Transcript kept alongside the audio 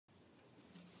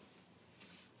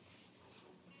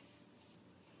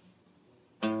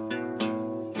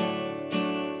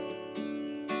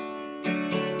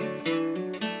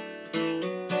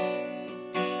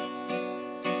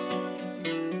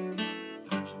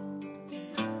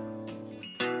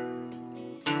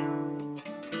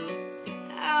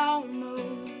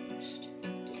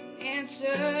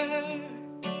answer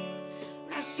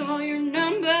when I saw your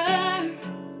number.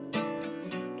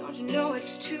 Don't you know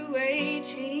it's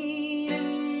 2:18 in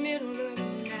the middle of the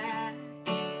night?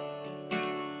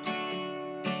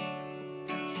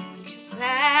 Did you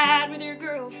fight with your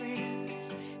girlfriend?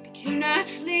 Could you not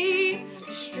sleep? Did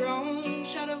a strong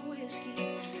shot of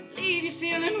whiskey leave you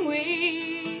feeling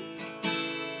weak?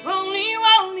 Only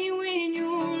want me when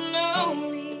you're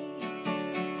lonely.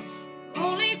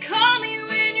 Only call me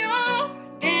when you're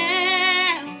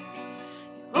down.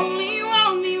 You only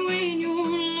want me when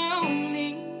you're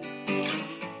lonely,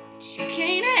 but you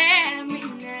can't have me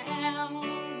now.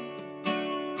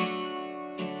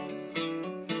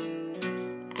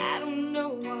 I don't know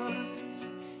what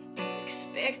you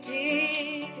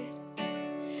expected.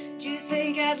 Do you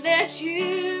think I'd let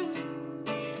you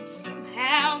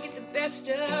somehow get the best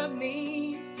of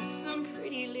me with some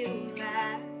pretty little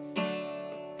lies?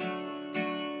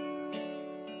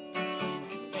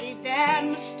 I made that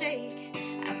mistake,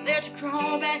 I let you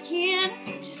crawl back in.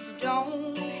 Just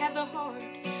don't have the heart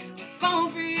to fall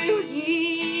for you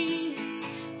again.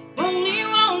 You only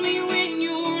want me when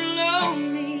you're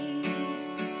lonely.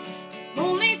 You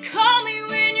only call me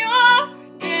when you're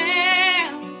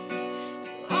down.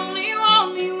 You only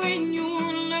want me when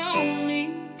you're lonely,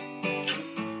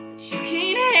 but you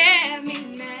can't have me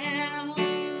now.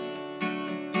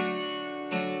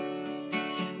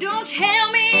 Don't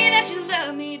tell me that you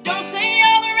love me, don't say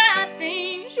all the right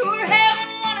things. You're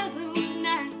having one of those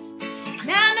nights, and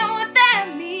I know what that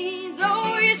means.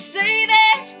 Oh, you say